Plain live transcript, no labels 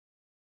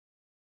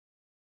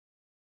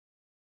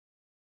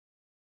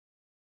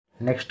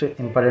Next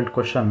important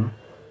question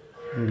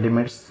in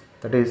limits,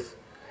 that is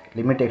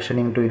limit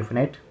extending to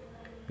infinite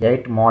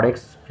 8 mod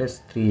x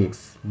plus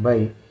 3x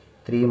by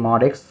 3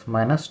 mod x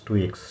minus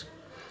 2x.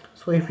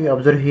 So if you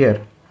observe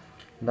here,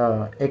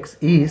 the x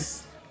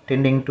is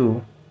tending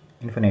to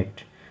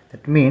infinite,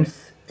 that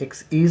means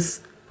x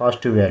is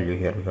positive value.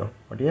 Here we have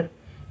what here,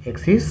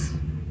 x is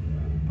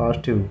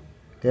positive,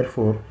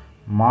 therefore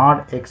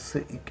mod x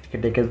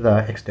can take as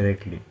the x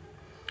directly.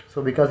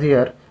 So because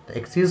here the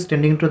x is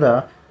tending to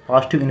the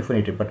positive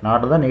infinity but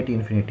not the negative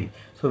infinity,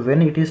 so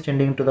when it is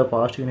tending to the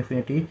positive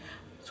infinity,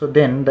 so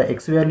then the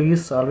x value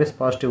is always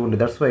positive only.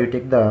 That's why you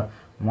take the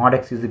mod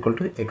x is equal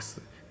to x.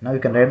 Now you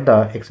can write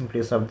the x in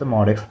place of the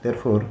mod x,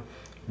 therefore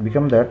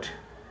become that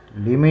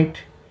limit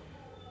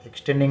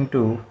extending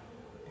to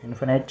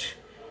infinite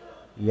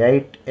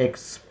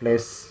 8x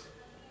plus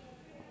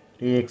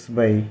 3x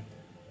by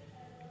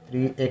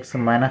 3x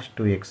minus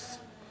 2x.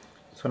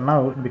 So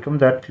now it becomes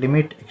that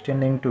limit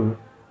extending to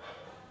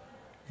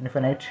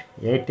infinite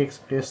 8x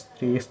plus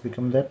 3x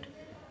become that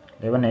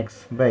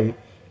 11x by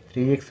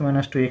 3x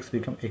minus 2x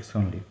become x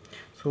only.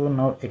 So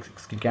now x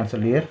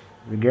cancel here,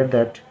 we get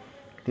that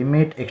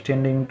limit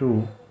extending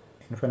to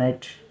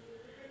infinite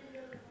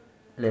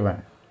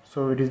 11.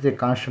 So it is a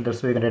constant,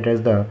 that's why we can write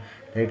as the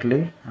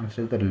directly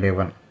answer is the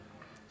 11.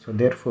 So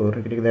therefore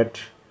we get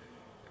that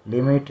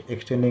limit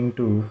extending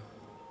to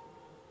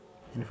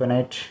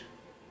infinite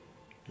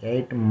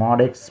 8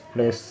 mod x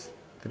plus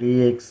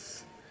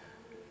 3x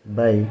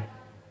by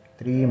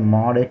 3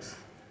 mod x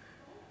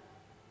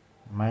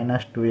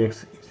minus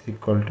 2x is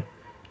equal to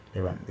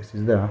 11. This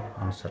is the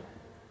answer.